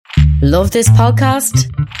Love this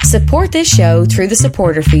podcast? Support this show through the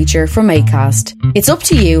supporter feature from Acast. It's up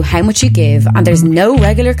to you how much you give and there's no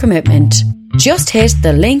regular commitment. Just hit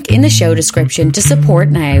the link in the show description to support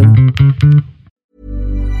now.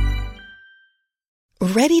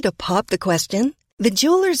 Ready to pop the question? The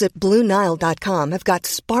jewelers at BlueNile.com have got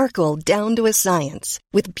sparkle down to a science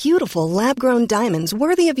with beautiful lab-grown diamonds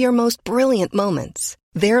worthy of your most brilliant moments.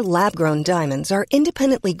 Their lab-grown diamonds are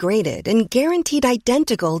independently graded and guaranteed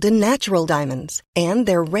identical to natural diamonds, and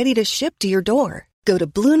they're ready to ship to your door. Go to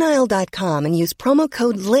BlueNile.com and use promo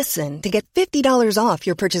code LISTEN to get $50 off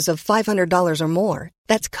your purchase of $500 or more.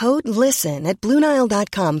 That's code LISTEN at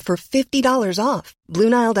BlueNile.com for $50 off.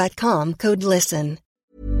 BlueNile.com, code LISTEN.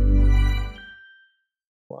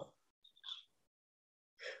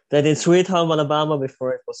 That in Sweet Home Alabama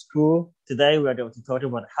before it was cool. Today we are going to talk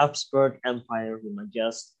about Habsburg Empire with my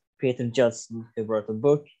guest Peter Judson, who wrote a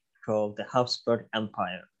book called The Habsburg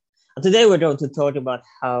Empire. And today we're going to talk about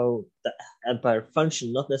how the empire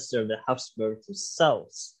functioned, not necessarily the Habsburgs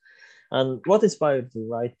themselves. And what inspired you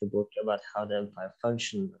to write the book about how the empire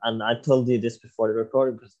functioned? And I told you this before the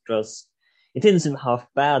recording because it didn't seem half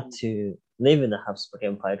bad to live in the Habsburg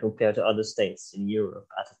Empire compared to other states in Europe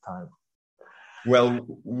at the time. Well,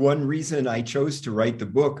 one reason I chose to write the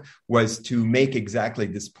book was to make exactly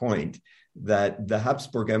this point, that the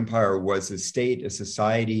Habsburg Empire was a state, a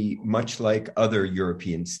society, much like other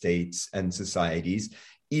European states and societies,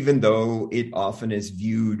 even though it often is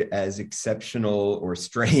viewed as exceptional or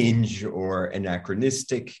strange or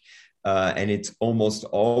anachronistic, and it's almost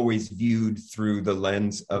always viewed through the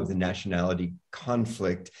lens of the nationality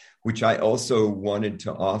conflict, which I also wanted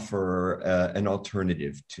to offer an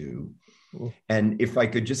alternative to. And if I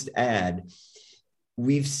could just add,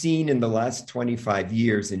 we've seen in the last 25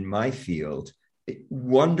 years in my field,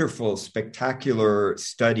 wonderful, spectacular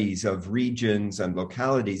studies of regions and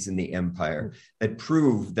localities in the empire that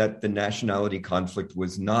prove that the nationality conflict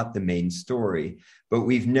was not the main story. But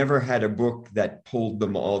we've never had a book that pulled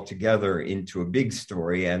them all together into a big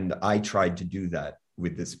story. And I tried to do that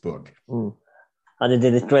with this book. And you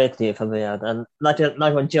did it greatly for me. And like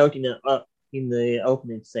I'm joking, in the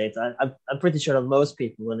opening states, I'm pretty sure that most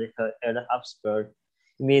people, when they hear the Habsburg,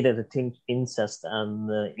 immediately think incest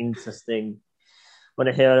and incesting. When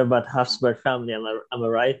they hear about Habsburg family, am I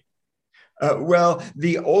right? Well,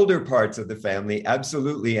 the older parts of the family,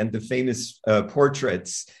 absolutely, and the famous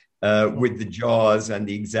portraits with the jaws and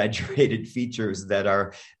the exaggerated features that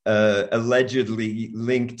are allegedly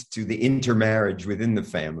linked to the intermarriage within the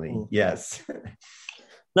family. Yes.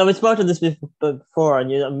 Now, we spoke of this before, and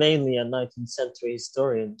you're mainly a 19th century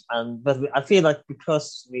historian. But I feel like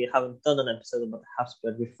because we haven't done an episode about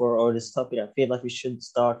Habsburg before or this topic, I feel like we should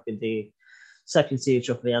start with the Second Siege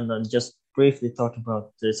of Vienna and just briefly talk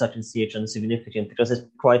about the Second Siege and significance, because it's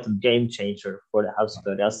quite a game changer for the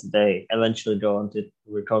Habsburg as they eventually go on to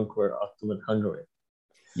reconquer Ottoman Hungary.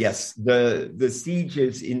 Yes, the siege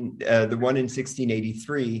is in the one in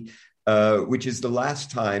 1683. Which is the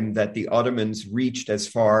last time that the Ottomans reached as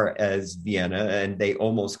far as Vienna, and they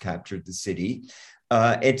almost captured the city.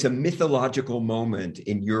 It's a mythological moment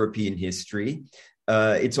in European history.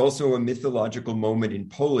 It's also a mythological moment in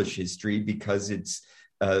Polish history because it's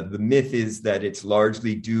the myth is that it's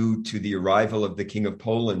largely due to the arrival of the King of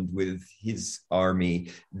Poland with his army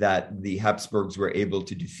that the Habsburgs were able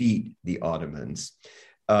to defeat the Ottomans.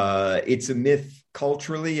 It's a myth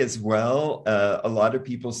culturally as well. A lot of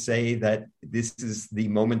people say that this is the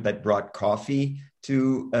moment that brought coffee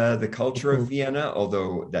to the culture of Vienna,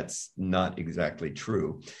 although that's not exactly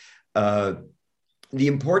true. The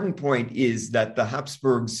important point is that the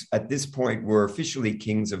Habsburgs at this point were officially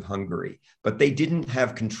kings of Hungary, but they didn't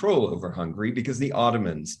have control over Hungary because the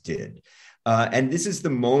Ottomans did. And this is the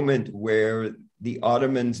moment where the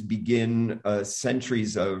Ottomans begin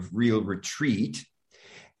centuries of real retreat.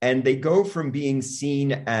 And they go from being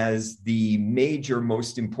seen as the major,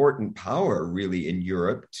 most important power, really, in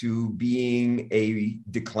Europe to being a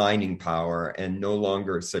declining power and no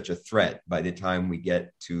longer such a threat by the time we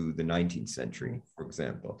get to the 19th century, for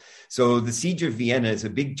example. So the Siege of Vienna is a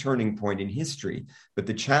big turning point in history. But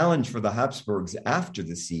the challenge for the Habsburgs after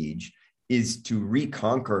the siege is to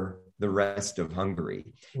reconquer the rest of Hungary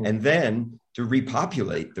and then to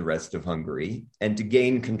repopulate the rest of Hungary and to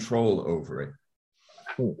gain control over it.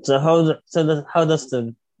 So how does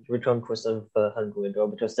the reconquest of Hungary go?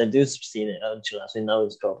 Because they do succeed eventually, as we know,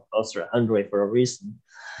 it's called Austria-Hungary for a reason.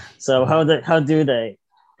 So how do they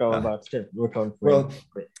go about reconquering? Well,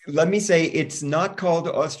 let me say it's not called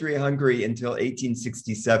Austria-Hungary until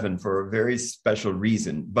 1867 for a very special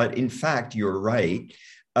reason. But in fact, you're right.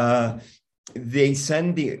 they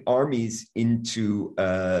send the armies into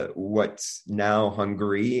what's now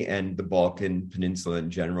Hungary and the Balkan Peninsula in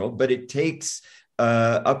general, but it takes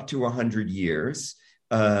up to 100 years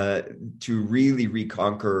to really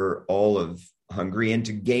reconquer all of Hungary and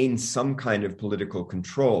to gain some kind of political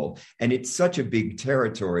control. And it's such a big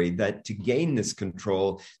territory that to gain this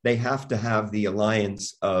control, they have to have the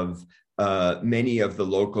alliance of many of the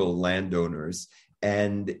local landowners.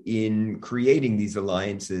 And in creating these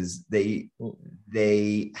alliances, they're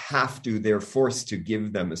forced to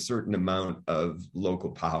give them a certain amount of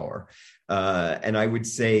local power. And I would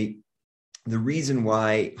say the reason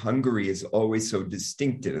why Hungary is always so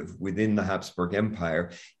distinctive within the Habsburg Empire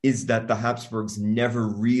is that the Habsburgs never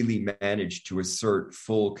really managed to assert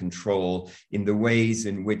full control in the ways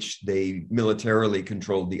in which they militarily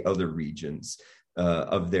controlled the other regions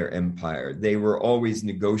of their empire. They were always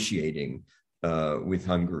negotiating with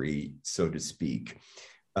Hungary, so to speak.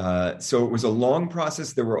 So it was a long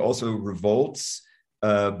process. There were also revolts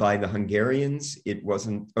by the Hungarians. It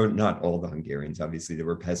wasn't, or not all the Hungarians, obviously, there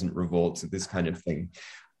were peasant revolts and this kind of thing.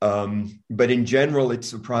 But in general,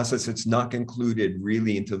 it's a process that's not concluded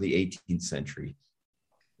really until the 18th century.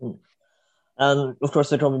 And of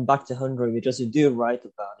course, we're coming back to Hungary because you do write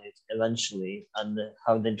about it eventually and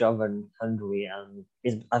how they govern Hungary.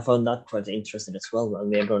 And I found that quite interesting as well.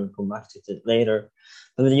 And we're going to come back to it later.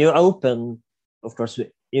 But when you open, of course,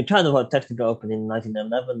 you kind of technically open in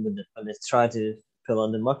 1911 when they try to pull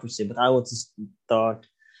on democracy. But I want to start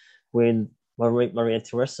with Maria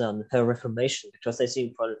Theresa and her Reformation because they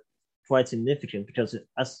seem quite significant. Because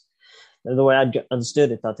as the way I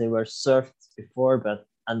understood it, that they were serfs before,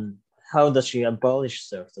 and how does she abolish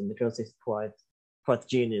serfdom? Because it's quite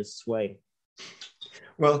genius way.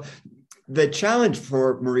 Well, the challenge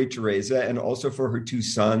for Maria Theresa and also for her two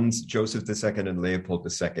sons, Joseph II and Leopold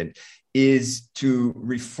II, is to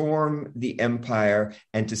reform the empire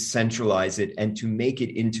and to centralize it and to make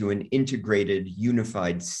it into an integrated,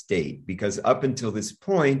 unified state. Because up until this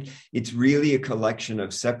point, it's really a collection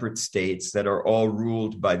of separate states that are all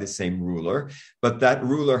ruled by the same ruler. But that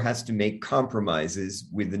ruler has to make compromises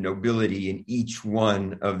with the nobility in each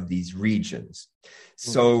one of these regions.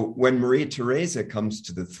 So when Maria Theresa comes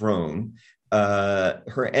to the throne,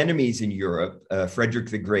 her enemies in Europe, Frederick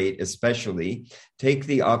the Great especially, take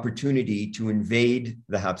the opportunity to invade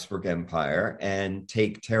the Habsburg Empire and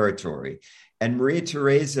take territory. And Maria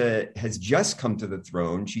Theresa has just come to the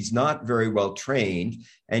throne. She's not very well trained,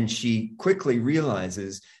 and she quickly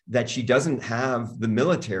realizes that she doesn't have the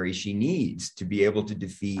military she needs to be able to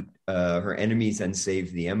defeat her enemies and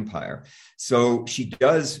save the empire. So she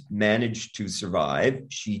does manage to survive.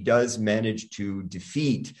 She does manage to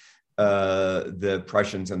defeat the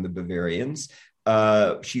Prussians and the Bavarians.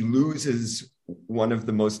 She loses one of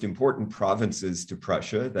the most important provinces to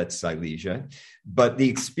Prussia, that's Silesia. But the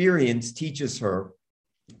experience teaches her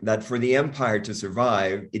that for the empire to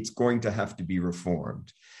survive, it's going to have to be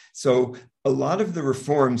reformed. So a lot of the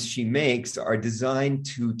reforms she makes are designed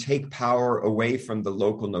to take power away from the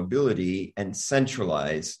local nobility and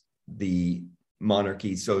centralize the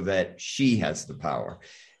monarchy so that she has the power.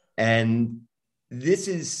 And this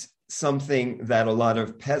is something that a lot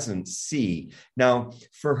of peasants see. Now,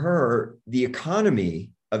 for her, the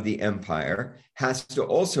economy of the empire has to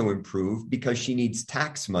also improve because she needs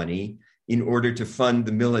tax money in order to fund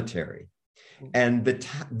the military. And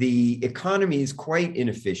the economy is quite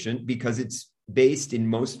inefficient because it's based in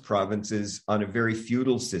most provinces on a very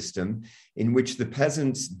feudal system in which the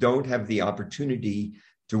peasants don't have the opportunity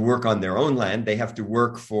to work on their own land. They have to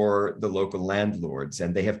work for the local landlords,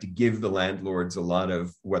 and they have to give the landlords a lot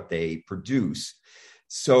of what they produce.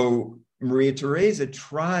 So Maria Theresa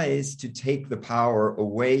tries to take the power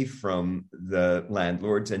away from the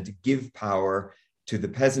landlords and to give power to the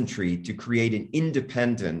peasantry to create an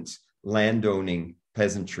independent landowning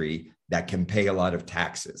peasantry that can pay a lot of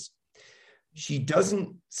taxes. She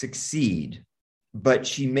doesn't succeed, but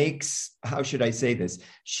she makes, how should I say this?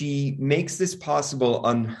 She makes this possible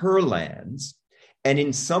on her lands. And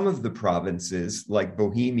in some of the provinces, like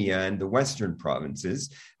Bohemia and the Western provinces,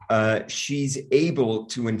 she's able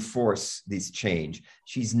to enforce this change.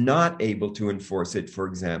 She's not able to enforce it, for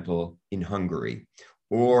example, in Hungary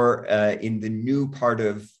or in the new part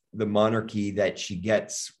of the monarchy that she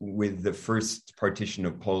gets with the first partition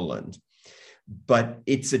of Poland. But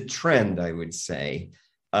it's a trend, I would say.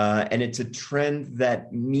 And it's a trend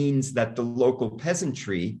that means that the local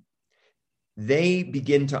peasantry, they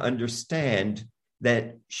begin to understand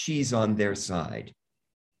that she's on their side.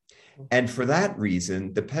 And for that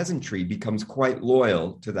reason, the peasantry becomes quite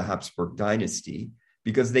loyal to the Habsburg dynasty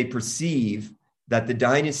because they perceive that the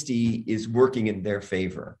dynasty is working in their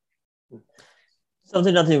favor.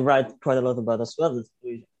 Something that you write quite a lot about as well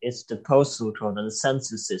is the postal code and the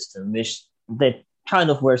census system, which they kind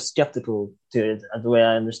of were skeptical to it, the way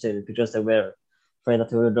I understood it, because they were afraid that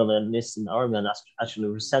they were going to enlist in the army and actually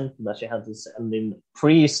resented that she had to send in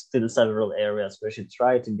priests to the several areas where she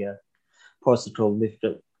tried to get postal code with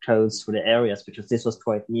the codes for the areas, because this was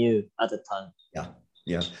quite new at the time.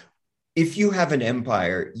 Yeah. If you have an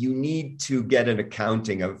empire, you need to get an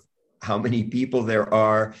accounting of how many people there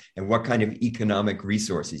are and what kind of economic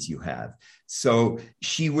resources you have. So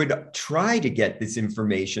she would try to get this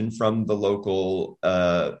information from the local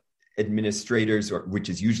administrators, which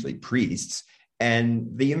is usually priests, and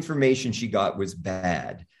the information she got was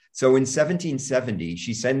bad. So in 1770,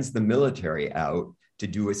 she sends the military out to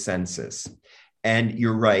do a census. And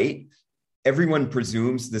you're right, everyone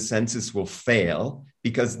presumes the census will fail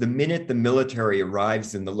because the minute the military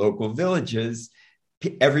arrives in the local villages,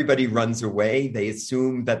 everybody runs away. They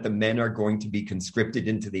assume that the men are going to be conscripted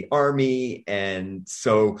into the army. And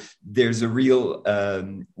so there's a real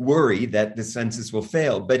worry that the census will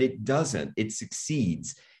fail, but it doesn't. It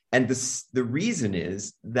succeeds. And the reason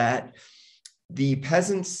is that the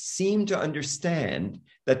peasants seem to understand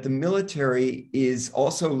that the military is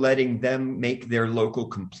also letting them make their local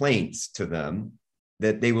complaints to them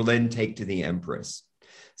that they will then take to the empress.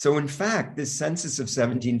 So in fact, this census of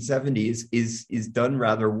 1770 is done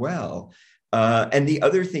rather well. And the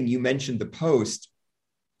other thing, you mentioned the post.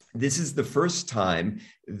 This is the first time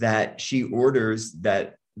that she orders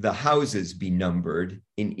that the houses be numbered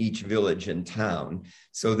in each village and town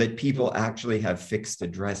so that people actually have fixed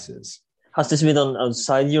addresses. Has this been done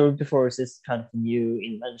outside Europe before? Is this kind of a new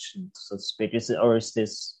invention, so to speak? Has it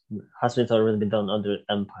already been done under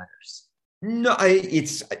empires? No,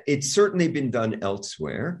 it's certainly been done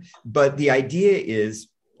elsewhere, but the idea is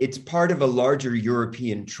it's part of a larger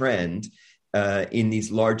European trend in these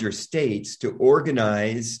larger states to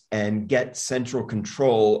organize and get central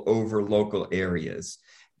control over local areas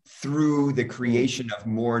through the creation of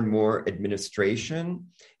more and more administration,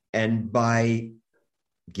 and by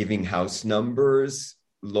giving house numbers,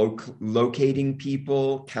 locating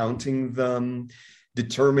people, counting them,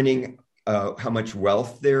 determining how much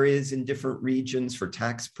wealth there is in different regions for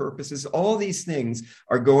tax purposes. All these things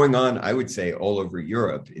are going on, I would say, all over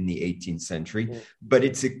Europe in the 18th century, but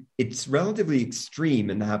it's relatively extreme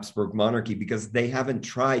in the Habsburg monarchy because they haven't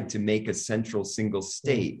tried to make a central single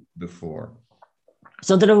state before.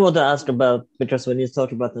 Something I want to ask about, because when you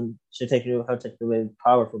talk about them, she taking away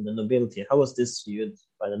power from the nobility, how was this viewed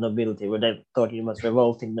by the nobility? Were they talking about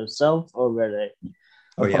revolting themselves, or were they?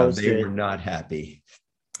 Oh yeah, they were not happy.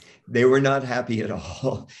 They were not happy at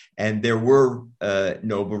all. And there were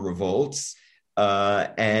noble revolts.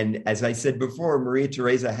 And as I said before, Maria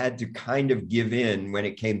Theresa had to kind of give in when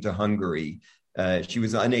it came to Hungary. She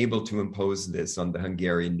was unable to impose this on the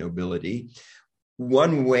Hungarian nobility.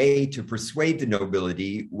 One way to persuade the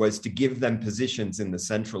nobility was to give them positions in the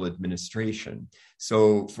central administration.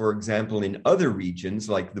 So, for example, in other regions,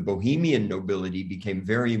 like the Bohemian nobility became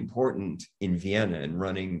very important in Vienna in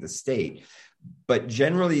running the state. But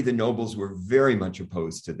generally, the nobles were very much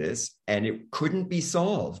opposed to this, and it couldn't be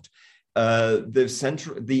solved.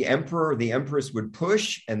 The emperor, the empress would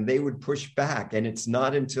push, and they would push back. And it's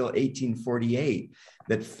not until 1848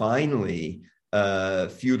 that finally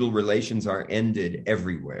feudal relations are ended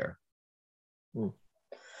everywhere.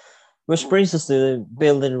 Which brings us to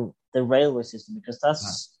building the railway system, because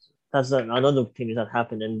that's another thing that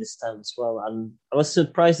happened in this time as well. And I was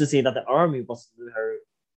surprised to see that the army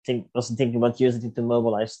wasn't thinking about using it to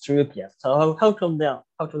mobilize troops yet. So how come the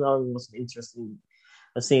army wasn't interested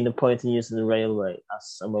in seeing the point in using the railway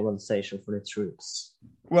as a mobilization for the troops?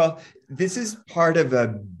 Well, this is part of a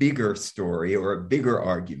bigger story or a bigger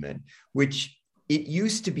argument, which it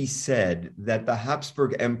used to be said that the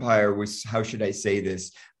Habsburg Empire was, how should I say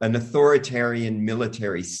this, an authoritarian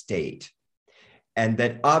military state. And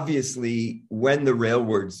that obviously when the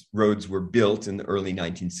railroads were built in the early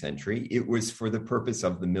 19th century, it was for the purpose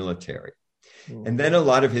of the military. And then a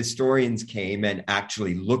lot of historians came and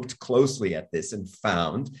actually looked closely at this and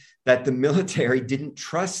found that the military didn't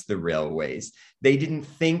trust the railways. They didn't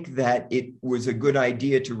think that it was a good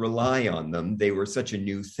idea to rely on them. They were such a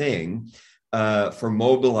new thing for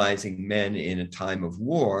mobilizing men in a time of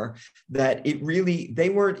war, that they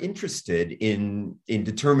weren't interested in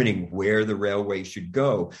determining where the railway should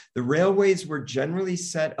go. The railways were generally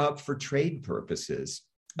set up for trade purposes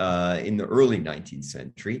in the early 19th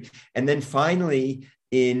century. And then finally,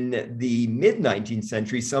 in the mid-19th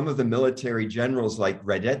century, some of the military generals like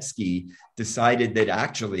Radetzky decided that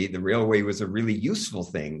actually the railway was a really useful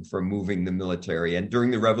thing for moving the military. And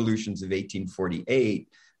during the revolutions of 1848,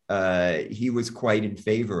 he was quite in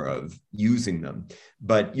favor of using them.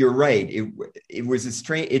 But you're right.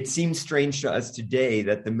 It seems strange to us today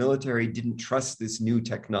that the military didn't trust this new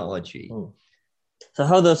technology. So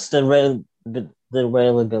how does the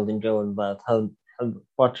railway building go about?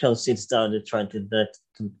 What kind of cities are they trying to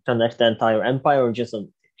connect the entire empire, or just a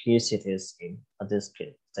few cities at this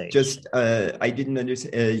stage? Just I didn't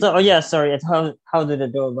understand. Sorry. How did they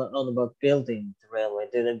go about building the railway?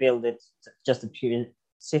 Did they build it just a few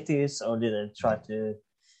cities, or did they try to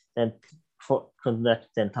then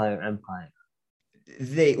connect the entire empire?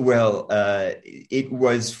 It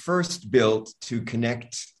was first built to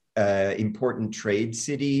connect important trade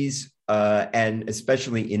cities and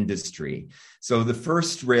especially industry. So the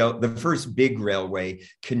first big railway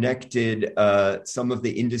connected some of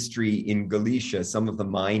the industry in Galicia, some of the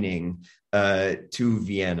mining, to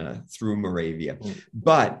Vienna through Moravia.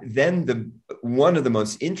 But then one of the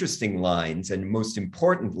most interesting lines and most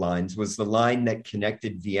important lines was the line that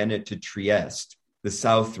connected Vienna to Trieste, the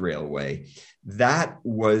South Railway. That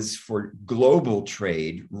was for global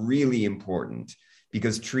trade really important,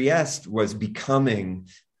 because Trieste was becoming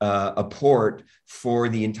a port for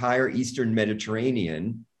the entire Eastern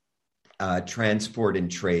Mediterranean transport and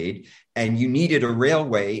trade. And you needed a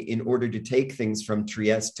railway in order to take things from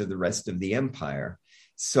Trieste to the rest of the empire.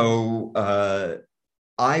 So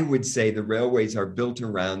I would say the railways are built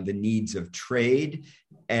around the needs of trade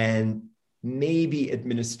and maybe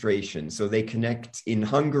administration. So they connect in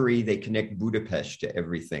Hungary, they connect Budapest to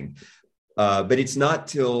everything. But it's not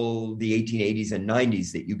till the 1880s and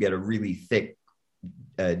 90s that you get a really thick,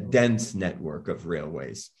 dense network of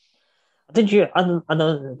railways. I don't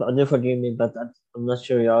know, forgive me, but I'm not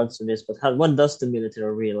sure you answer this, but when does the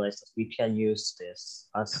military realize that we can use this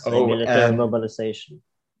as a military mobilization?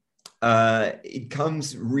 It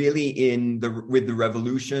comes really with the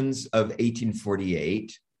revolutions of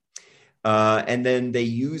 1848. And then they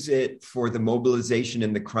use it for the mobilization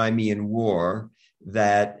in the Crimean War,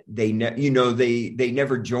 that they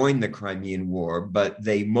never joined the Crimean War, but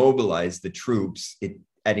they mobilized the troops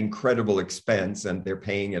at incredible expense, and they're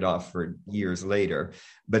paying it off for years later.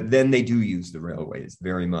 But then they do use the railways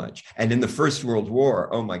very much. And in the First World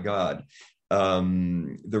War, oh my God,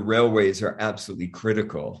 the railways are absolutely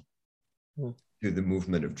critical to the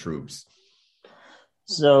movement of troops.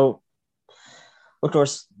 So, of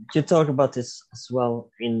course, you talk about this as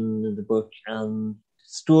well in the book,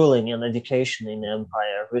 schooling and education in the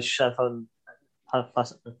empire, which I found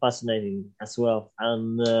fascinating as well.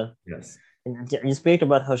 And yes, you speak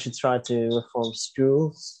about how she tried to reform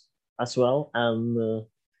schools as well, and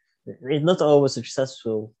it's not always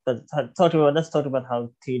successful. But let's talk about how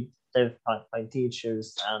they find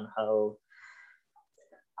teachers and how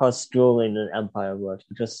school in the empire works,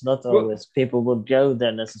 because not always people would go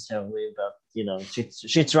there necessarily, but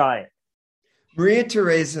she tried. Maria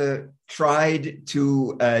Theresa tried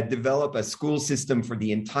to develop a school system for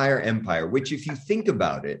the entire empire, which, if you think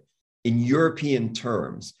about it in European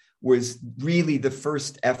terms, was really the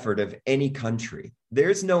first effort of any country.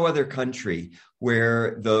 There's no other country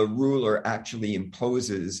where the ruler actually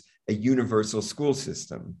imposes a universal school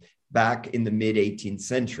system back in the mid-18th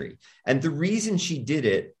century. And the reason she did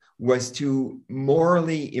it was to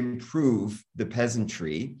morally improve the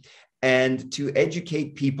peasantry and to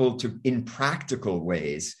educate people in practical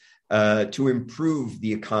ways to improve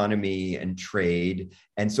the economy and trade.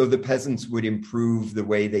 And so the peasants would improve the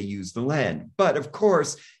way they use the land. But of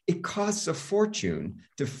course, it costs a fortune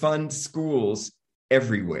to fund schools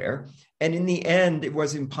everywhere. And in the end, it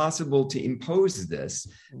was impossible to impose this.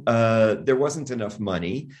 There wasn't enough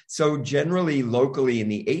money. So generally, locally in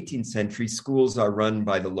the 18th century, schools are run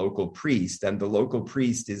by the local priest, and the local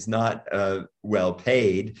priest is not well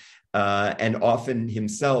paid, and often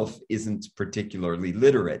himself isn't particularly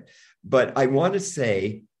literate. But I want to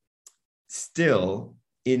say, still,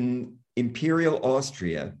 in Imperial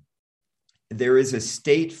Austria, there is a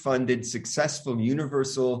state-funded, successful,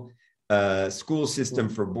 universal school system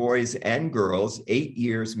for boys and girls, 8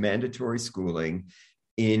 years mandatory schooling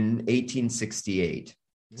in 1868.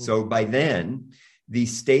 So by then, the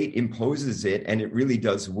state imposes it, and it really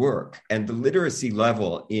does work. And the literacy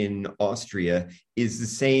level in Austria is the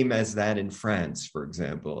same as that in France, for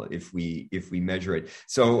example, if we measure it.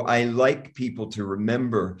 So I like people to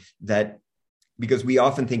remember that, because we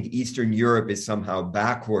often think Eastern Europe is somehow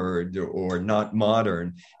backward or not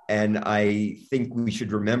modern. And I think we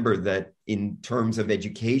should remember that in terms of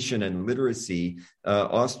education and literacy,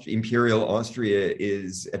 Imperial Austria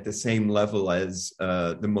is at the same level as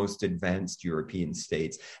the most advanced European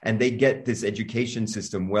states. And they get this education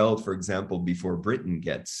system well, for example, before Britain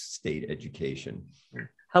gets state education.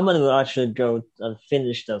 How many will actually go and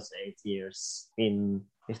finish those 8 years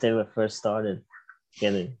if they were first started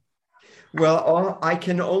getting? Well, I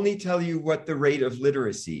can only tell you what the rate of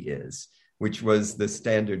literacy is, which was the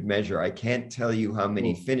standard measure. I can't tell you how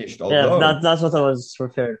many finished, although... Yeah, that's what I was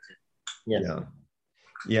referring to.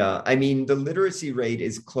 Yeah. I mean, the literacy rate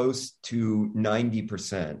is close to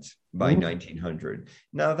 90% by 1900.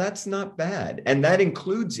 Now, that's not bad. And that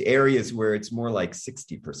includes areas where it's more like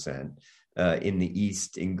 60% in the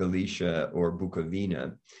East, in Galicia or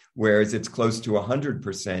Bukovina, whereas it's close to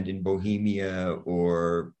 100% in Bohemia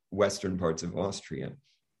or western parts of Austria.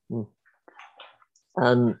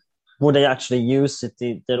 And would they actually use it,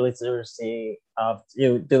 the literacy?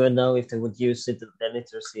 Do we know if they would use it, the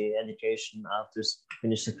literacy education after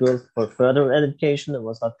finishing school for further education?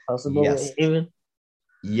 Was that possible? Yes. Even?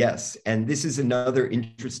 Yes, and this is another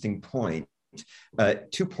interesting point.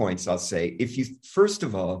 2 points, I'll say. First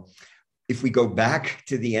of all, if we go back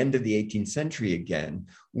to the end of the 18th century again,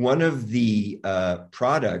 one of the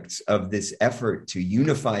products of this effort to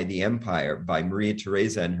unify the empire by Maria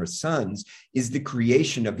Theresa and her sons is the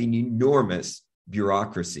creation of an enormous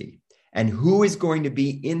bureaucracy. And who is going to be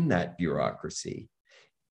in that bureaucracy?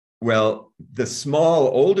 Well, the small,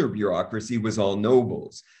 older bureaucracy was all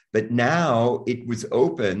nobles, but now it was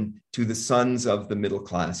open to the sons of the middle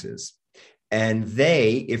classes. And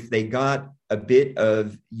they, if they got a bit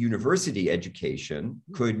of university education,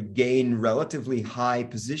 could gain relatively high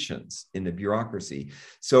positions in the bureaucracy.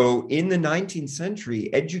 So in the 19th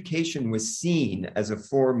century, education was seen as a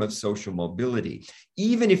form of social mobility.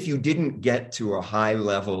 Even if you didn't get to a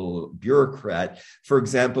high-level bureaucrat, for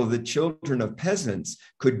example, the children of peasants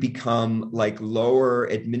could become like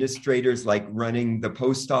lower administrators, like running the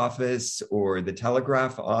post office or the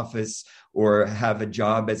telegraph office, or have a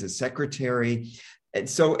job as a secretary. And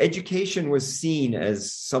so education was seen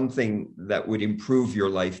as something that would improve your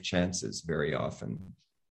life chances very often.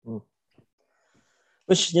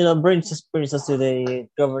 Which, brings us to the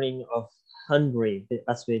governing of Hungary,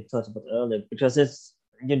 as we talked about earlier, because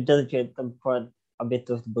you dedicate them quite a bit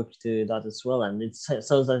of the book to that as well. And it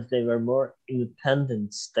sounds like they were more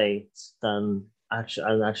independent states than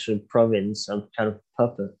an actual province and kind of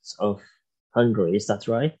puppets of Hungary. Is that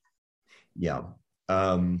right? Yeah.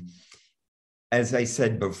 As I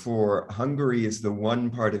said before, Hungary is the one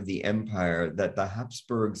part of the empire that the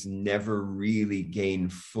Habsburgs never really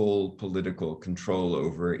gained full political control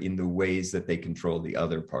over in the ways that they control the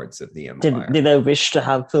other parts of the empire. Did they wish to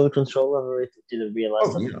have full control over it? Did they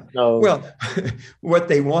realize that? Yeah. No. Well, what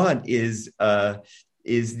they want is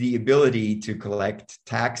the ability to collect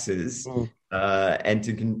taxes.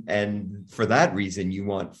 And for that reason, you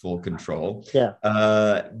want full control. Yeah.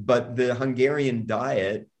 But the Hungarian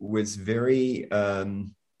Diet was very,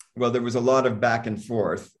 there was a lot of back and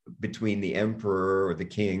forth between the emperor or the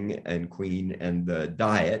king and queen and the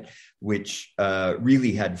Diet, which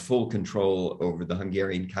really had full control over the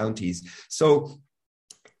Hungarian counties. So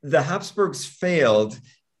the Habsburgs failed.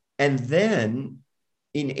 And then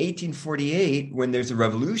in 1848, when there's a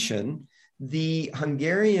revolution, the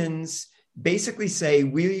Hungarians basically say,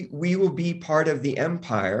 we will be part of the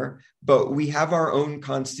empire, but we have our own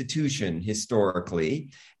constitution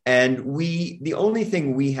historically. And the only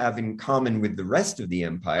thing we have in common with the rest of the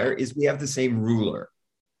empire is we have the same ruler.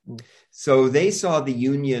 So they saw the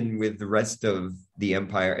union with the rest of the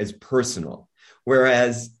empire as personal,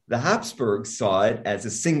 whereas the Habsburgs saw it as a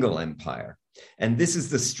single empire. And this is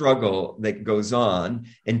the struggle that goes on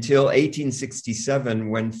until 1867,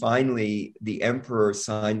 when finally the emperor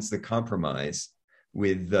signs the compromise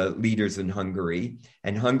with the leaders in Hungary,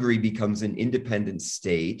 and Hungary becomes an independent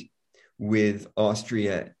state with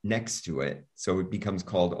Austria next to it. So it becomes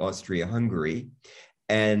called Austria-Hungary.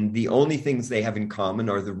 And the only things they have in common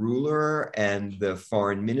are the ruler and the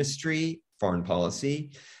foreign ministry, foreign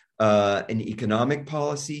policy, an economic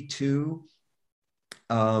policy too.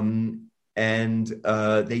 And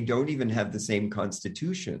they don't even have the same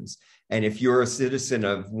constitutions. And if you're a citizen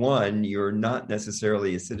of one, you're not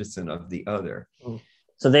necessarily a citizen of the other.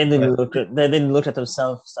 So they didn't look at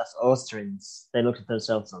themselves as Austrians. They looked at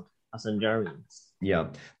themselves as Hungarians. Yeah,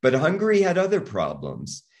 but Hungary had other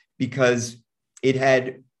problems because it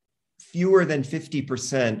had fewer than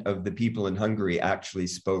 50% of the people in Hungary actually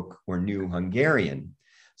spoke or knew Hungarian.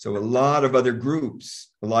 So a lot of other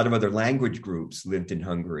groups, a lot of other language groups lived in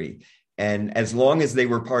Hungary. And as long as they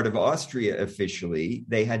were part of Austria officially,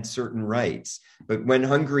 they had certain rights. But when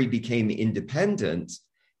Hungary became independent,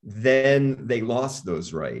 then they lost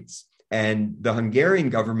those rights. And the Hungarian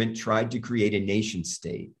government tried to create a nation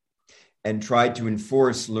state and tried to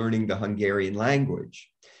enforce learning the Hungarian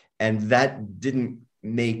language. And that didn't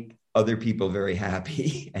make other people very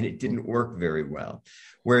happy, and it didn't work very well.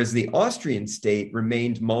 Whereas the Austrian state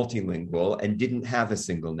remained multilingual and didn't have a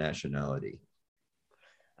single nationality.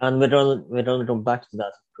 And we don't go back to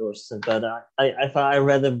that, of course. But I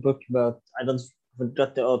read a book about, I don't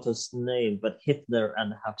forgot the author's name, but Hitler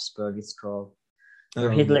and Habsburg is called.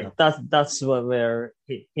 Hitler, yeah. That's where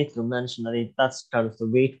Hitler mentioned that that's kind of the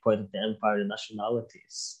weak point of the empire, the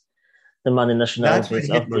nationalities, the many nationalities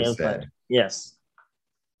of the empire. Said. Yes.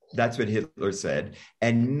 That's what Hitler said.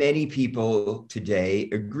 And many people today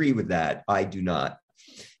agree with that. I do not.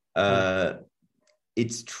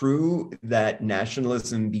 It's true that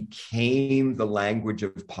nationalism became the language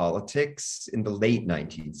of politics in the late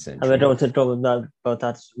 19th century. I want to talk about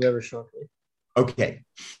that very shortly. Okay.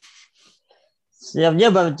 Yeah,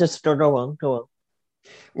 but just go on.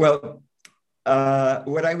 Well,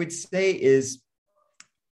 what I would say is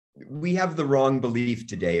we have the wrong belief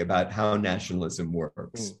today about how nationalism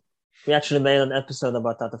works. We actually made an episode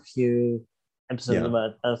about that, a few episodes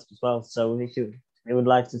about us as well. So if you would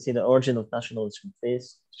like to see the origin of nationalism,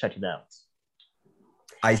 please check it out.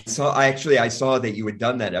 I saw that you had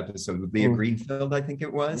done that episode with Leah Greenfield, I think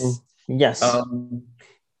it was. Yes.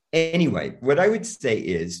 Anyway, what I would say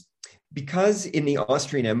is, because in the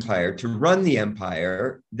Austrian Empire, to run the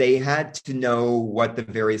empire, they had to know what the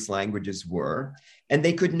various languages were, and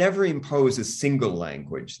they could never impose a single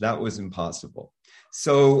language. That was impossible.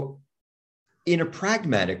 So in a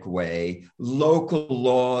pragmatic way, local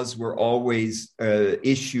laws were always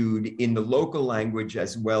issued in the local language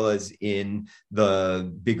as well as in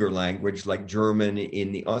the bigger language, like German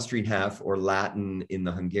in the Austrian half or Latin in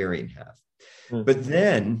the Hungarian half. But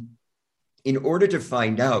then, in order to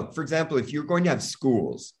find out, for example, if you're going to have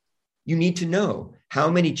schools, you need to know how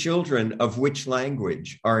many children of which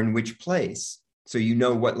language are in which place, so you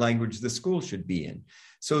know what language the school should be in.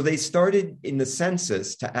 So they started in the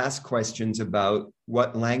census to ask questions about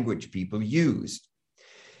what language people used.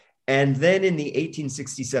 And then in the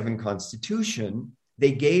 1867 Constitution,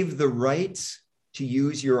 they gave the right to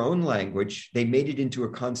use your own language. They made it into a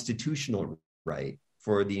constitutional right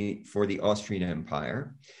for the Austrian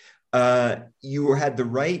Empire. You had the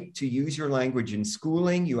right to use your language in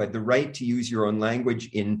schooling. You had the right to use your own language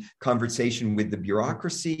in conversation with the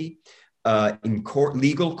bureaucracy, in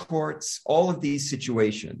legal courts, all of these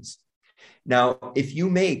situations. Now, if you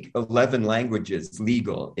make 11 languages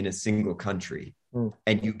legal in a single country,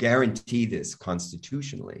 and you guarantee this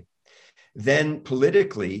constitutionally, then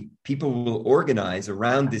politically, people will organize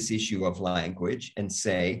around this issue of language and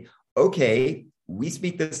say, okay, we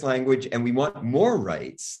speak this language and we want more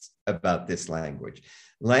rights about this language.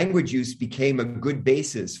 Language use became a good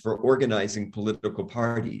basis for organizing political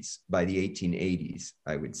parties by the 1880s,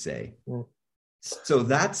 I would say. So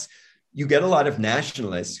you get a lot of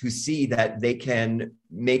nationalists who see that they can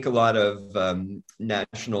make a lot of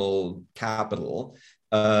national capital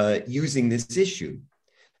using this issue.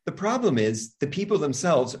 The problem is the people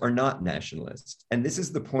themselves are not nationalists. And this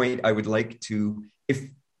is the point I would like to,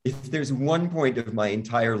 if there's one point of my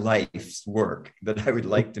entire life's work that I would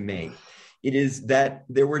like to make, it is that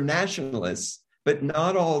there were nationalists, but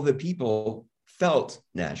not all the people felt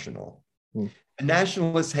national. The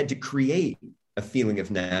nationalists had to create a feeling of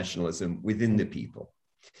nationalism within the people.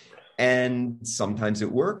 And sometimes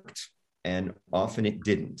it worked, and often it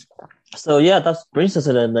didn't. So yeah, that brings us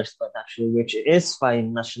to the next point, actually, which is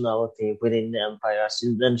finding nationality within the empire. As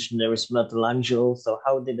you mentioned, there is Michelangelo. So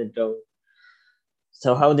how did it go?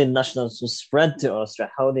 So how did nationalism spread to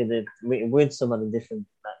Austria? How did it, with so many different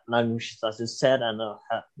languages, as you said, and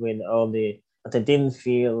with all but they didn't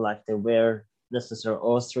feel like they were necessarily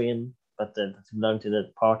Austrian, but they belonged to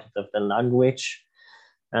the part of the language.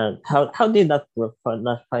 And how did that work,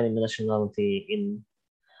 not finding nationality in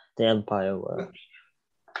the empire work?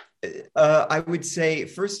 I would say,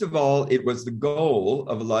 first of all, it was the goal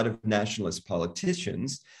of a lot of nationalist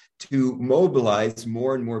politicians to mobilize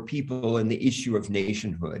more and more people in the issue of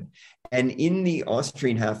nationhood. And in the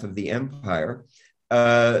Austrian half of the empire,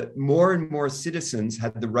 more and more citizens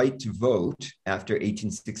had the right to vote after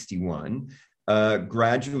 1861.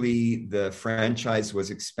 Gradually, the franchise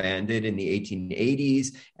was expanded in the 1880s.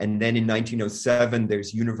 And then in 1907,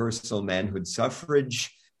 there's universal manhood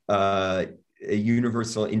suffrage, a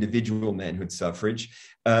universal individual manhood suffrage,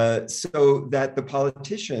 so that the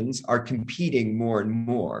politicians are competing more and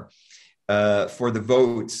more for the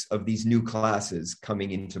votes of these new classes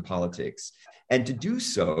coming into politics. And to do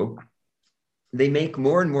so, they make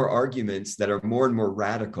more and more arguments that are more and more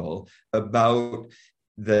radical about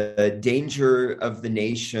the danger of the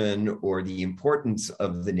nation or the importance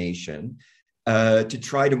of the nation, to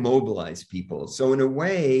try to mobilize people. So in a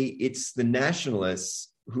way, it's the nationalists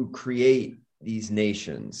who create these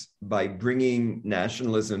nations by bringing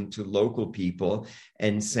nationalism to local people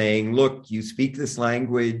and saying, look, you speak this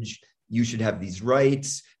language, you should have these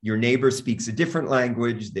rights. Your neighbor speaks a different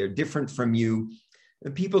language, they're different from you.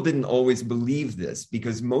 And people didn't always believe this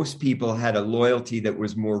because most people had a loyalty that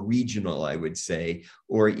was more regional, I would say,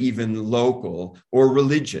 or even local or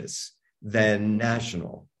religious than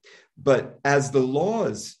national. But as the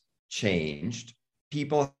laws changed,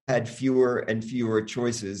 people had fewer and fewer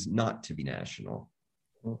choices not to be national.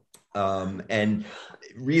 And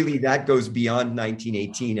really that goes beyond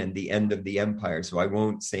 1918 and the end of the empire. So I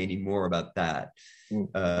won't say any more about that.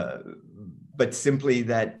 But simply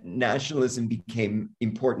that nationalism became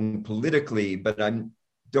important politically, but I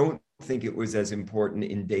don't think it was as important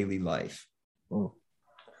in daily life.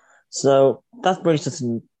 So that brings us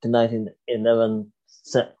to the 1911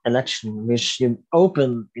 election, which you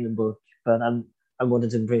open in the book, but I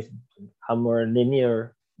wanted to bring a more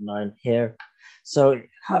linear line here. So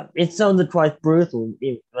it sounded quite brutal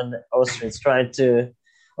when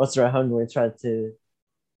Austria-Hungary tried to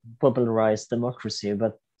popularize democracy,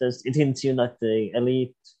 but it didn't seem like the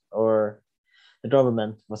elite or the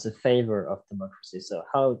government was in favor of democracy. So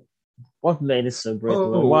what made it so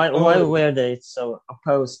brutal? Why were they so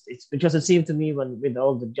opposed? It's because it seemed to me with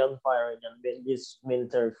all the gunfire and these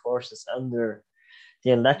military forces under the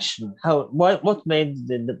election, what made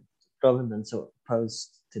the government so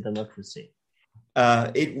opposed to democracy? I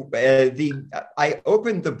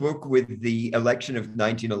opened the book with the election of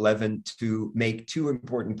 1911 to make two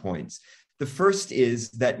important points. The first is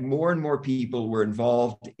that more and more people were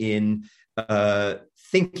involved in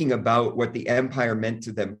thinking about what the empire meant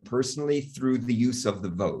to them personally through the use of the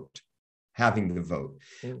vote, having the vote.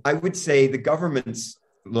 I would say the governments,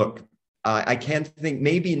 look, I can't think,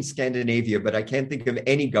 maybe in Scandinavia, but I can't think of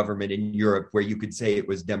any government in Europe where you could say it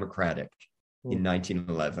was democratic in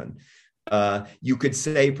 1911. You could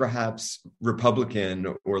say perhaps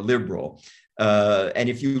Republican or liberal. And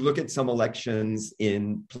if you look at some elections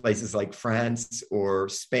in places like France or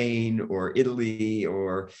Spain or Italy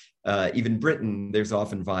or even Britain, there's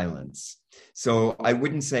often violence. So I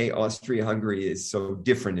wouldn't say Austria-Hungary is so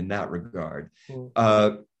different in that regard.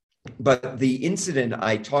 But the incident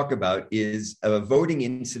I talk about is a voting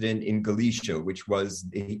incident in Galicia, which was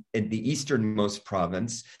the easternmost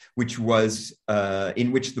province, which was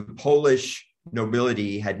in which the Polish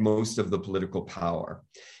nobility had most of the political power.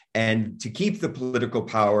 And to keep the political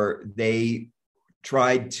power, they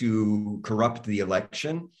tried to corrupt the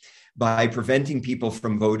election by preventing people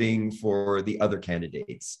from voting for the other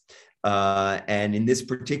candidates. And in this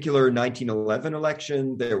particular 1911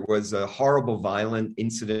 election, there was a horrible violent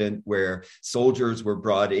incident where soldiers were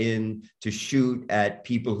brought in to shoot at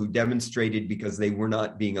people who demonstrated because they were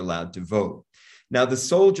not being allowed to vote. Now, the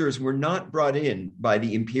soldiers were not brought in by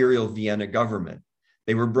the Imperial Vienna government.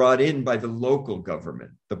 They were brought in by the local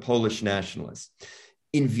government, the Polish nationalists.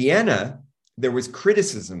 In Vienna, there was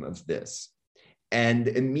criticism of this. And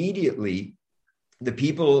immediately, the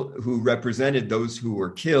people who represented those who were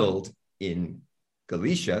killed in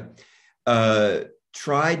Galicia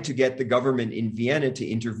tried to get the government in Vienna to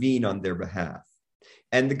intervene on their behalf.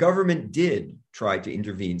 And the government did try to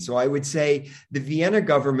intervene. So I would say the Vienna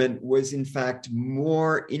government was in fact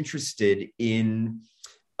more interested in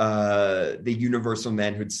the universal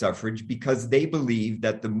manhood suffrage because they believed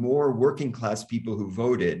that the more working class people who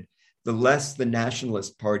voted, the less the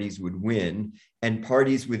nationalist parties would win, and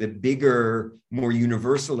parties with a bigger, more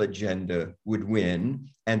universal agenda would win,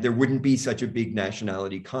 and there wouldn't be such a big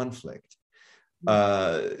nationality conflict.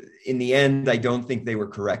 In the end, I don't think they were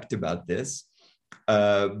correct about this,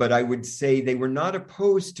 but I would say they were not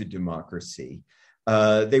opposed to democracy.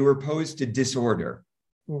 They were opposed to disorder.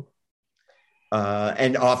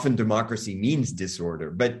 And often democracy means disorder,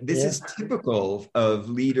 but this is typical of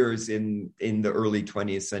leaders in the early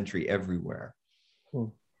 20th century everywhere.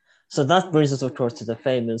 So that brings us, of course, to the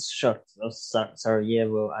famous shot of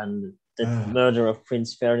Sarajevo and the murder of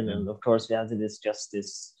Prince Ferdinand. Of course, we have to discuss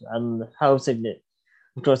this and how significant.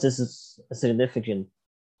 Of course, this is a significant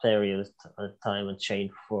period of time and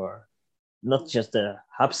change for not just the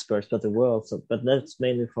Habsburgs, but the world. So, but let's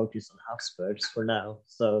mainly focus on Habsburgs for now.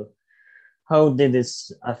 So, how did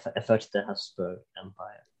this affect the Habsburg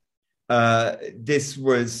Empire? This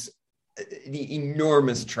was the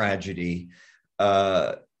enormous tragedy.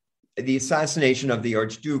 The assassination of the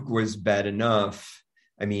Archduke was bad enough.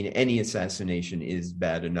 I mean, any assassination is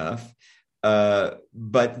bad enough.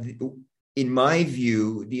 But in my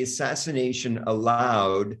view, the assassination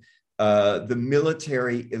allowed the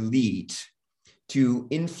military elite to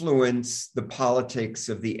influence the politics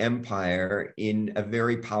of the empire in a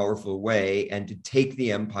very powerful way and to take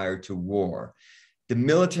the empire to war. The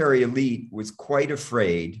military elite was quite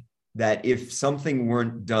afraid that if something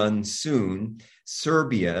weren't done soon,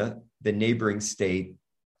 Serbia, the neighboring state,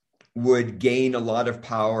 would gain a lot of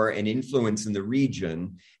power and influence in the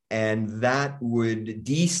region, and that would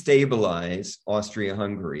destabilize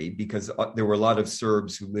Austria-Hungary because there were a lot of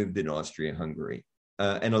Serbs who lived in Austria-Hungary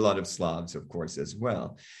and a lot of Slavs, of course, as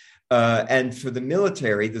well. And for the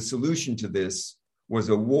military, the solution to this was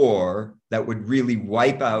a war that would really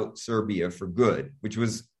wipe out Serbia for good, which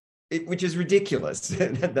is ridiculous.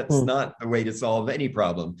 That's not the way to solve any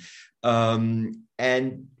problem.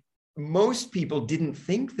 And most people didn't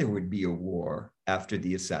think there would be a war after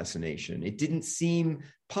the assassination. It didn't seem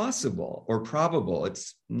possible or probable.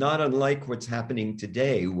 It's not unlike what's happening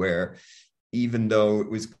today, where even though it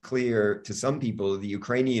was clear to some people, the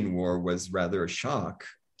Ukrainian war was rather a shock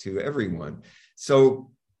to everyone.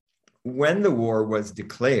 So when the war was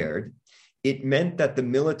declared, it meant that the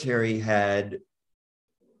military had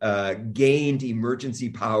gained emergency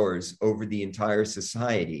powers over the entire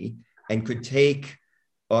society and could take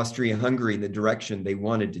Austria-Hungary in the direction they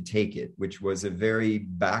wanted to take it, which was a very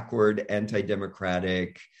backward,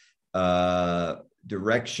 anti-democratic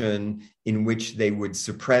direction in which they would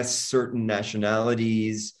suppress certain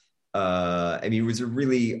nationalities. It was a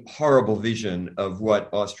really horrible vision of what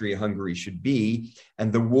Austria-Hungary should be,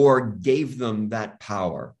 and the war gave them that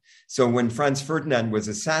power. So when Franz Ferdinand was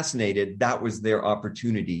assassinated, that was their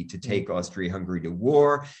opportunity to take Austria-Hungary to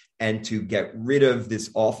war and to get rid of this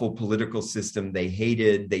awful political system they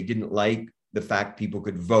hated. They didn't like the fact people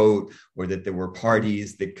could vote or that there were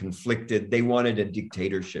parties that conflicted. They wanted a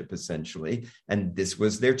dictatorship, essentially, and this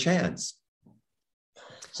was their chance.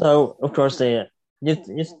 So, of course, you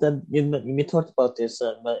talked about this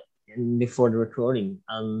before the recording,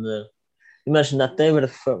 and you mentioned that they were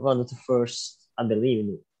one of the first, I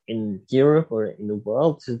believe, in Europe or in the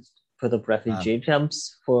world to put up refugee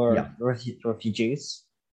camps for refugees.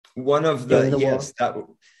 One of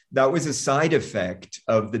that was a side effect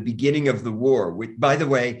of the beginning of the war. Which, by the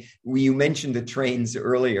way, you mentioned the trains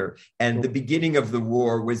earlier, and the beginning of the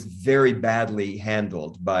war was very badly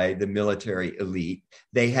handled by the military elite.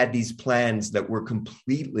 They had these plans that were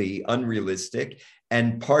completely unrealistic,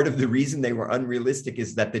 and part of the reason they were unrealistic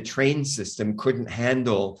is that the train system couldn't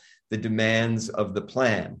handle the demands of the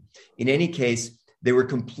plan. In any case, they were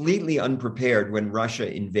completely unprepared when Russia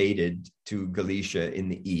invaded to Galicia in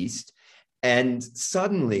the east. And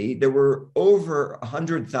suddenly there were over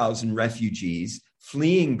 100,000 refugees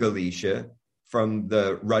fleeing Galicia from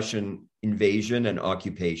the Russian invasion and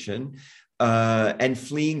occupation and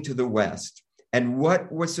fleeing to the west. And what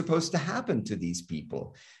was supposed to happen to these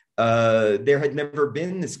people? There had never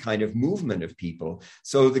been this kind of movement of people.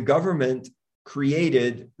 So the government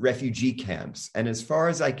created refugee camps. And as far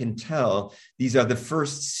as I can tell, these are the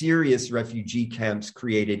first serious refugee camps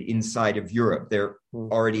created inside of Europe. There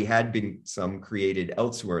already had been some created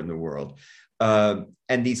elsewhere in the world. And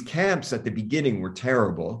these camps at the beginning were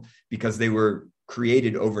terrible because they were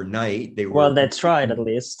created overnight. They tried at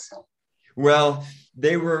least. Well,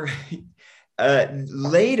 they were...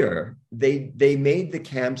 later, they made the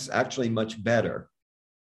camps actually much better.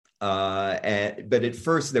 But at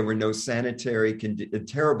first there were no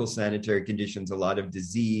terrible sanitary conditions, a lot of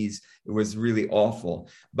disease. It was really awful.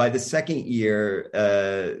 By the second year,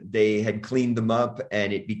 they had cleaned them up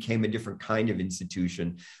and it became a different kind of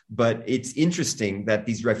institution. But it's interesting that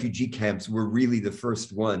these refugee camps were really the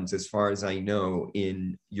first ones, as far as I know,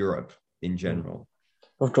 in Europe in general.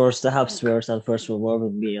 Of course, the Habsburgs and First World War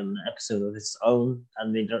will be an episode of its own,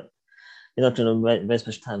 and we're not going to waste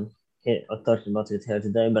much time talking about it here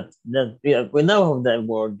today, but we know how the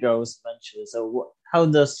war goes eventually. So how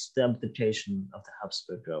does the abdication of the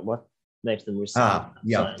Habsburg go? What makes them resign?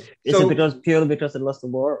 Is it purely because they lost the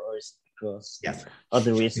war, or is it because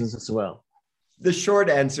other reasons as well? The short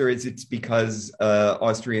answer is it's because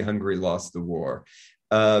Austria-Hungary lost the war.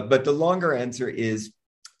 But the longer answer is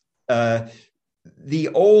the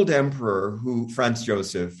old emperor, Franz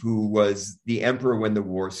Joseph, who was the emperor when the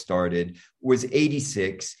war started, was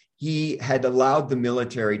 86. He had allowed the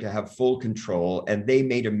military to have full control, and they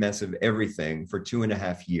made a mess of everything for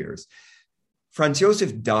 2.5 years. Franz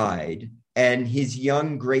Joseph died, and his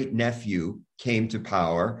young great-nephew came to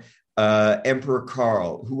power, Emperor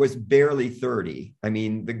Karl, who was barely 30. I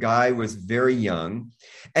mean, the guy was very young,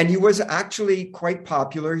 and he was actually quite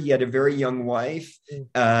popular. He had a very young wife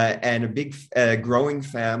and a big growing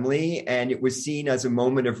family, and it was seen as a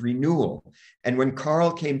moment of renewal. And when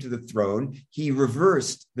Karl came to the throne, he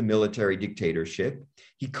reversed the military dictatorship.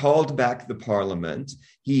 He called back the parliament.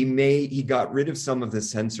 He got rid of some of the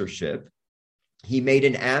censorship. He made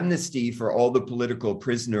an amnesty for all the political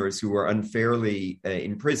prisoners who were unfairly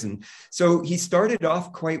in prison. So he started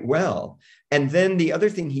off quite well. And then the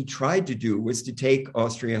other thing he tried to do was to take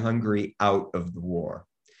Austria-Hungary out of the war,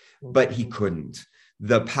 but he couldn't.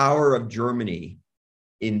 The power of Germany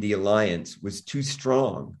in the alliance was too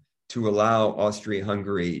strong to allow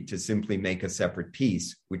Austria-Hungary to simply make a separate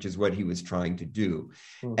peace, which is what he was trying to do.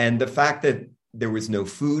 And the fact that there was no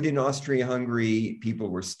food in Austria-Hungary, people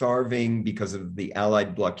were starving because of the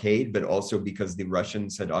Allied blockade, but also because the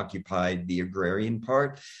Russians had occupied the agrarian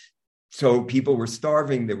part. So people were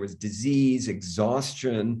starving, there was disease,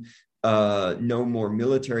 exhaustion, no more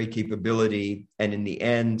military capability, and in the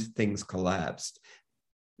end, things collapsed.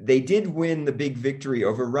 They did win the big victory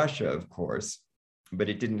over Russia, of course, but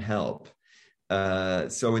it didn't help.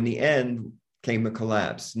 So in the end came a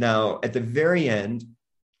collapse. Now, at the very end,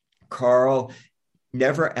 Karl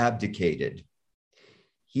never abdicated.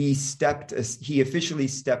 He officially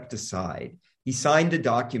stepped aside. He signed a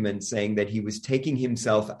document saying that he was taking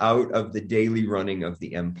himself out of the daily running of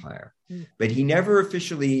the empire. But he never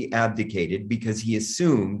officially abdicated because he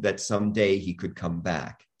assumed that someday he could come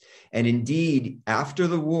back. And indeed, after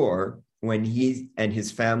the war, when he and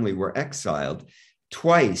his family were exiled,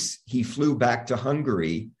 twice he flew back to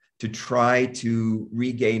Hungary to try to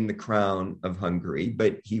regain the crown of Hungary,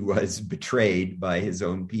 but he was betrayed by his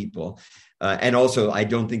own people. And also, I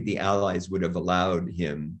don't think the Allies would have allowed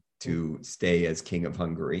him to stay as King of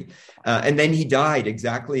Hungary. And then he died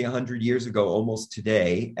exactly 100 years ago, almost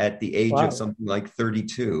today, at the age of something like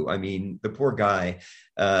 32. I mean, the poor guy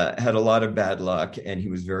had a lot of bad luck, and he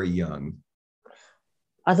was very young.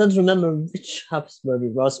 I don't remember which Habsburg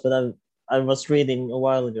it was, but I was reading a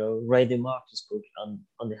while ago Radio Marx's book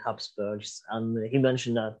on the Habsburgs, and he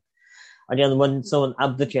mentioned that again, when someone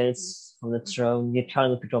abdicates from the throne, you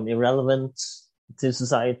kind of become irrelevant to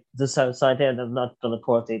society. And I'm not going to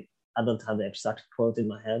quote it. I don't have the exact quote in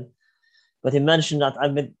my head, but he mentioned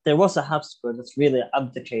that there was a Habsburg that's really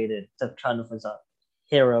abdicated, that kind of was a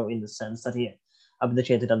hero in the sense that he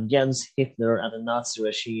abdicated against Hitler and the Nazi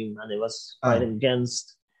regime, and it was fighting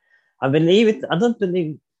against. I don't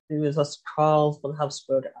believe it was Karl von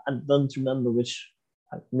Habsburg. I don't remember which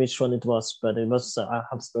one it was, but it was a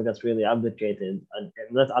Habsburg that really abdicated, and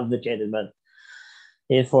not abdicated, but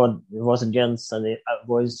he was against, and he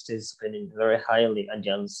voiced his opinion very highly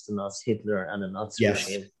against the Nazi Hitler and the Nazi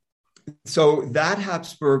regime. So that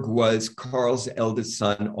Habsburg was Karl's eldest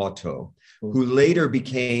son, Otto, who later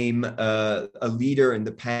became a leader in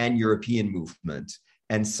the pan-European movement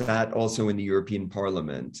and sat also in the European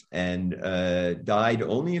Parliament, and died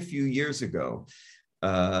only a few years ago,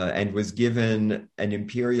 and was given an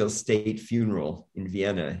imperial state funeral in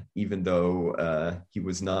Vienna, even though he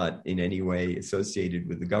was not in any way associated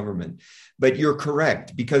with the government. But you're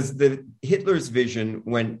correct, because Hitler's vision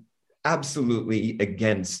went absolutely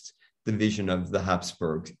against the vision of the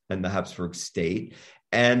Habsburgs and the Habsburg state.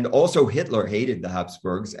 And also Hitler hated the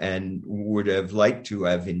Habsburgs and would have liked to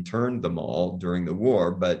have interned them all during the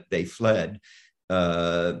war, but they fled.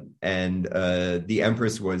 And the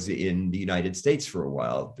Empress was in the United States for a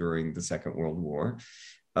while during the Second World War.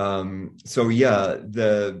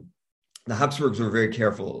 The Habsburgs were very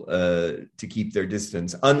careful to keep their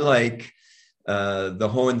distance, unlike the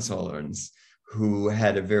Hohenzollerns, who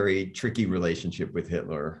had a very tricky relationship with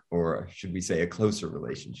Hitler, or should we say a closer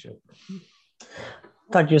relationship.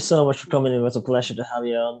 Thank you so much for coming. It was a pleasure to have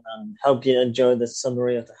you on, and hope you enjoyed the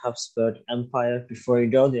summary of the Habsburg Empire. Before you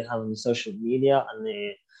go, do you have any social media and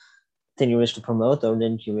anything you wish to promote or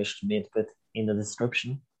link you wish to put in the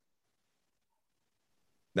description?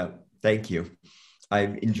 No, thank you.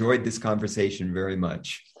 I've enjoyed this conversation very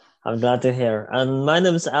much. I'm glad to hear. And my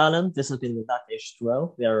name is Alan. This has been the That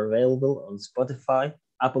H2O. We are available on Spotify,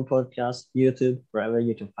 Apple Podcasts, YouTube, wherever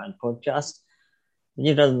you can find podcasts.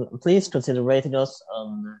 You can please consider rating us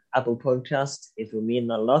on Apple Podcasts. It will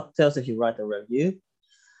mean a lot to us if you write a review.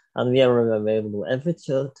 And we are available every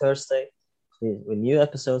Thursday with new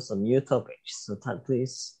episodes on new topics. So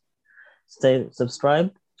please stay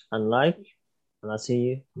subscribed and like, and I'll see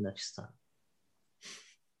you next time.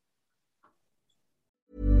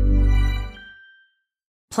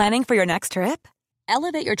 Planning for your next trip?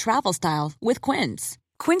 Elevate your travel style with Quince.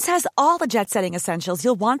 Quince has all the jet-setting essentials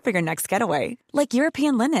you'll want for your next getaway, like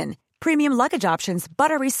European linen, premium luggage options,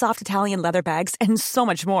 buttery soft Italian leather bags, and so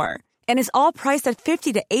much more. And is all priced at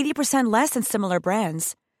 50 to 80% less than similar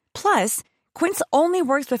brands. Plus, Quince only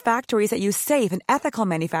works with factories that use safe and ethical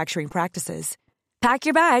manufacturing practices. Pack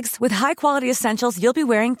your bags with high-quality essentials you'll be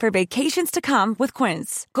wearing for vacations to come with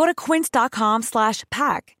Quince. Go to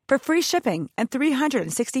quince.com/pack for free shipping and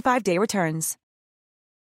 365-day returns.